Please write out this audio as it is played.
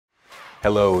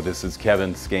Hello, this is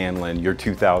Kevin Scanlan, your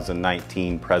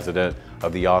 2019 president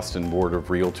of the Austin Board of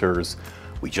Realtors.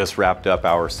 We just wrapped up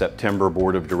our September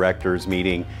Board of Directors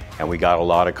meeting and we got a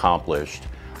lot accomplished.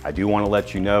 I do want to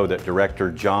let you know that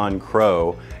Director John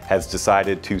Crow has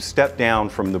decided to step down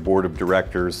from the Board of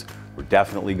Directors. We're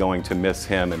definitely going to miss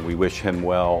him and we wish him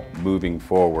well moving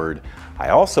forward. I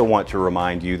also want to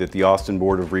remind you that the Austin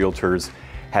Board of Realtors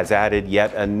has added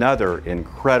yet another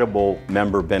incredible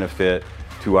member benefit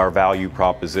to our value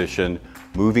proposition.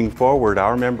 Moving forward,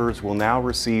 our members will now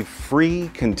receive free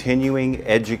continuing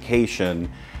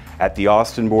education at the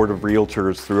Austin Board of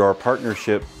Realtors through our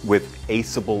partnership with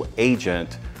ABoR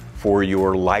Agent for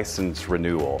your license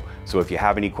renewal. So if you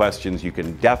have any questions, you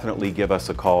can definitely give us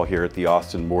a call here at the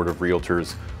Austin Board of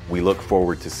Realtors. We look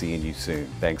forward to seeing you soon.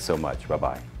 Thanks so much.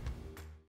 Bye-bye.